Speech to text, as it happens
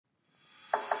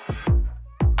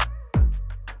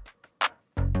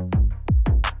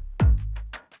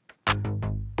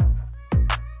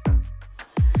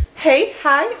Hey,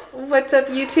 hi, what's up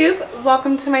YouTube?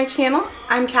 Welcome to my channel.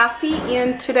 I'm Cassie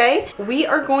and today we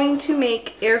are going to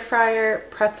make air fryer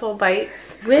pretzel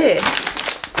bites with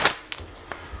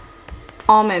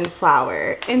almond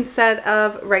flour instead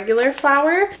of regular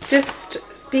flour, just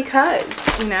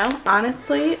because, you know,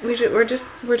 honestly, we're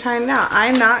trying it out.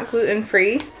 I'm not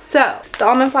gluten-free. So the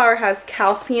almond flour has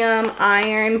calcium,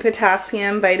 iron,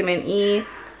 potassium, vitamin E,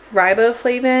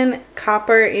 riboflavin,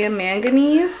 copper, and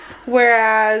manganese,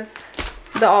 whereas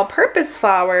the all-purpose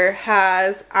flour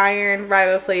has iron,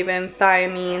 riboflavin,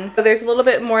 thiamine. So there's a little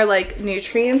bit more like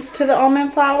nutrients to the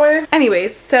almond flour.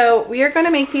 Anyways, so we are going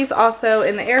to make these also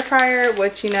in the air fryer,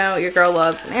 which, you know, your girl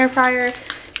loves an air fryer.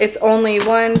 It's only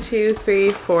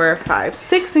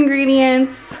 6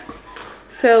 ingredients.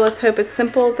 So let's hope it's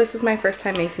simple. This is my first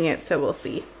time making it, so we'll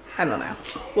see. I don't know.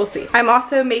 We'll see. I'm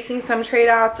also making some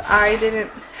trade-outs. I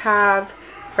didn't have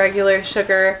regular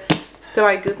sugar, so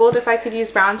I googled if I could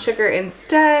use brown sugar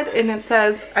instead, and it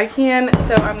says I can,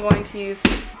 so I'm going to use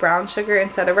brown sugar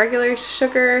instead of regular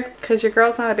sugar because your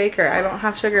girl's not a baker. I don't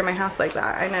have sugar in my house like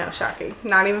that. I know, shocking.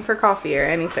 Not even for coffee or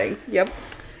anything. Yep.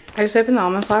 I just opened the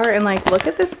almond flour and like, look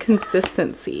at this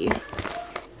consistency.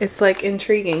 It's like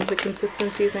intriguing. The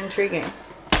consistency is intriguing.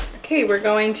 Okay, we're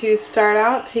going to start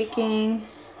out taking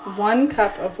 1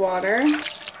 cup of water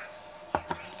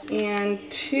and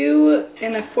 2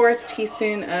 1/4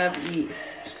 teaspoon of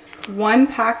yeast. 1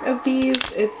 pack of these,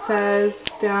 it says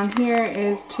down here,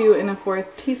 is 2 1/4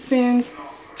 teaspoons.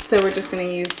 So we're just going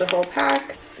to use the whole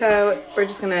pack. So we're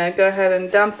just going to go ahead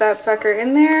and dump that sucker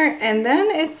in there. And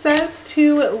then it says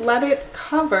to let it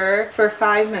cover for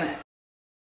 5 minutes.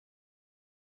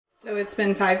 So it's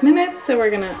been 5 minutes, so we're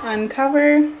going to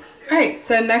uncover. Alright,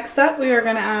 so next up we are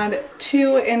going to add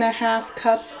 2 1/2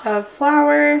 cups of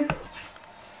flour,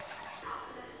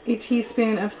 a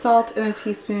teaspoon of salt, and a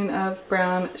teaspoon of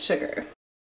brown sugar.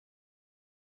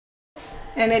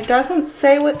 And it doesn't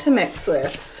say what to mix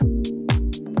with.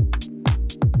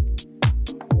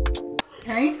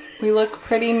 Alright, we look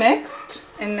pretty mixed,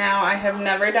 and now I have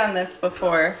never done this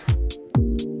before,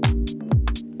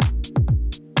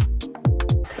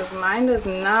 because mine does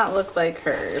not look like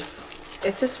hers.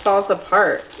 It just falls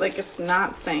apart, like it's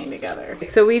not staying together.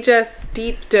 So we just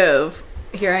deep dove,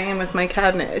 here I am with my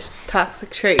cabinet,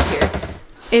 toxic trait here,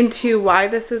 into why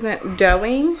this isn't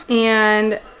doughing,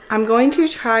 and I'm going to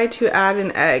try to add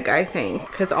an egg, I think,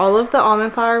 because all of the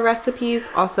almond flour recipes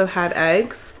also had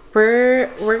eggs. We're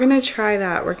gonna try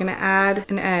that. We're gonna add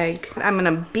an egg. I'm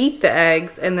gonna beat the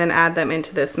eggs and then add them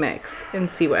into this mix and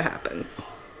see what happens.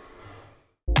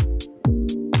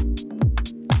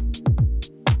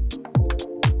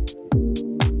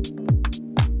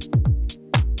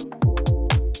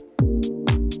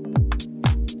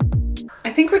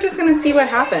 I think we're just gonna see what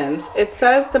happens. It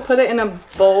says to put it in a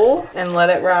bowl and let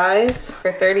it rise for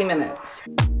 30 minutes.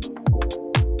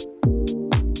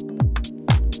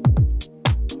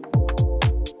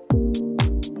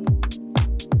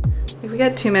 We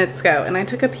got 2 minutes to go, and I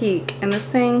took a peek, and this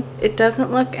thing, it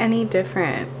doesn't look any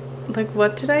different. Like,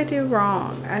 what did I do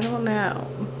wrong? I don't know,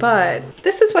 but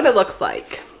this is what it looks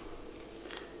like.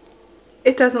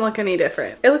 It doesn't look any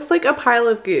different. It looks like a pile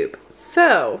of goop.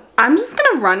 So I'm just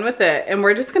gonna run with it, and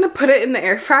we're just gonna put it in the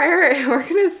air fryer and we're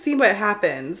gonna see what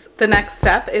happens. The next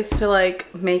step is to like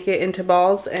make it into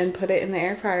balls and put it in the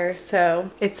air fryer.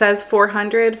 So it says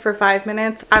 400 for 5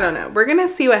 minutes. I don't know. We're gonna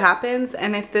see what happens,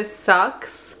 and if this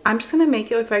sucks, I'm just gonna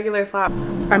make it with regular flour.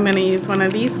 I'm gonna use one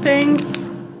of these things.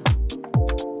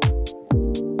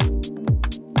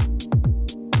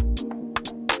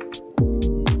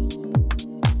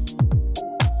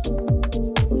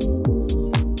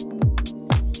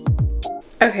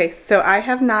 Okay, so I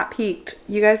have not peeked.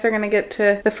 You guys are gonna get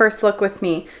to the first look with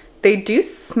me. They do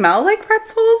smell like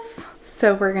pretzels,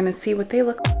 so we're gonna see what they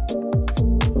look like.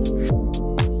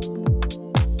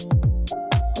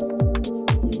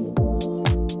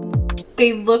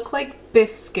 They look like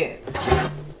biscuits.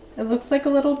 It looks like a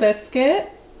little biscuit,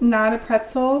 not a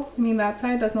pretzel. I mean, that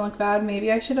side doesn't look bad.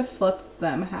 Maybe I should have flipped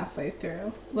them halfway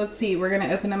through. Let's see, we're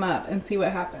gonna open them up and see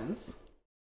what happens.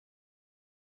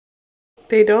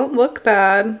 They don't look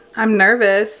bad. I'm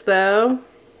nervous though.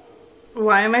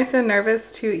 Why am I so nervous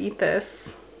to eat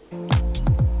this?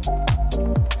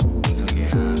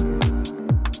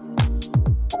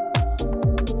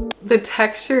 The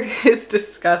texture is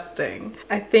disgusting.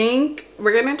 I think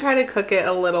we're gonna try to cook it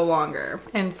a little longer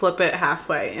and flip it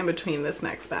halfway in between this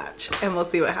next batch, and we'll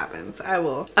see what happens. I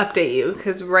will update you,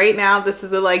 because right now this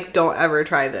is a like, don't ever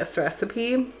try this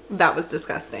recipe. That was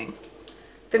disgusting.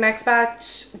 The next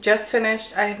batch just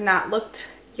finished. I have not looked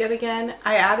Yet again,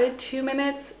 I added 2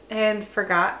 minutes and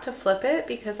forgot to flip it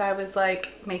because I was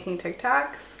like making Tic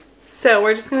Tacs. So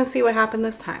we're just gonna see what happened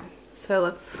this time. So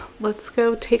let's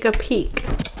go take a peek.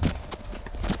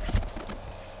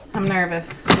 I'm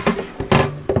nervous.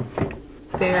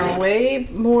 They're way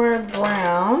more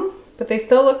brown, but they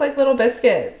still look like little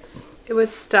biscuits. It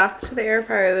was stuck to the air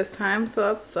fryer this time, so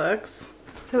that sucks.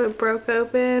 So it broke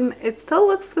open. It still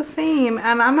looks the same,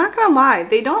 and I'm not gonna lie,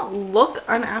 they don't look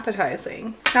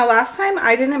unappetizing. Now last time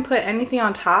I didn't put anything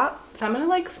on top, so I'm gonna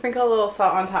like sprinkle a little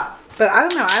salt on top. But I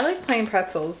don't know, I like plain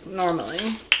pretzels normally.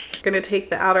 I'm gonna take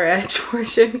the outer edge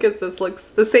portion because this looks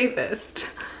the safest.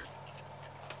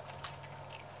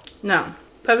 No,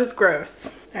 that is gross.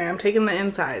 All right, I'm taking the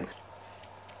inside.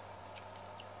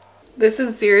 This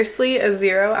is seriously a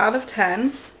 0 out of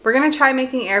 10. We're gonna try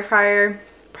making air fryer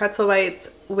pretzel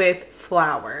bites with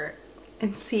flour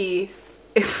and see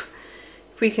if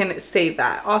we can save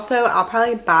that. Also, I'll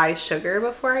probably buy sugar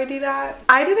before I do that.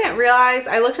 I didn't realize,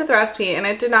 I looked at the recipe and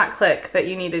it did not click that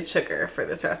you needed sugar for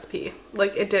this recipe.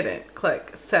 Like, it didn't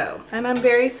click, so. And I'm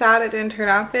very sad it didn't turn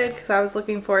out good because I was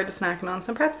looking forward to snacking on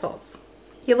some pretzels.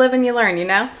 You live and you learn, you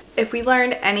know? If we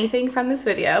learned anything from this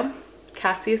video,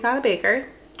 Cassie is not a baker.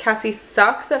 Cassie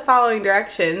sucks at following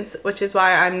directions, which is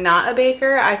why I'm not a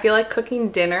baker. I feel like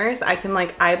cooking dinners, I can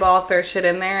like eyeball, throw shit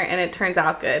in there and it turns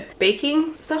out good.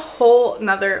 Baking, it's a whole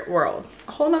nother world.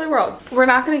 A whole nother world. We're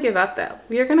not gonna give up though.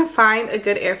 We are gonna find a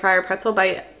good air fryer pretzel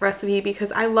bite recipe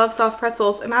because I love soft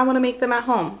pretzels and I wanna make them at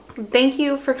home. Thank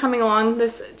you for coming along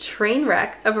this train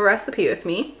wreck of a recipe with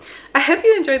me. I hope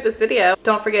you enjoyed this video.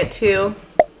 Don't forget to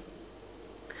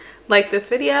like this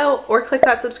video or click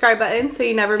that subscribe button so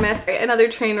you never miss another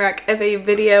train wreck of a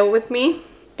video with me.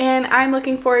 And I'm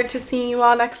looking forward to seeing you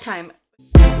all next time.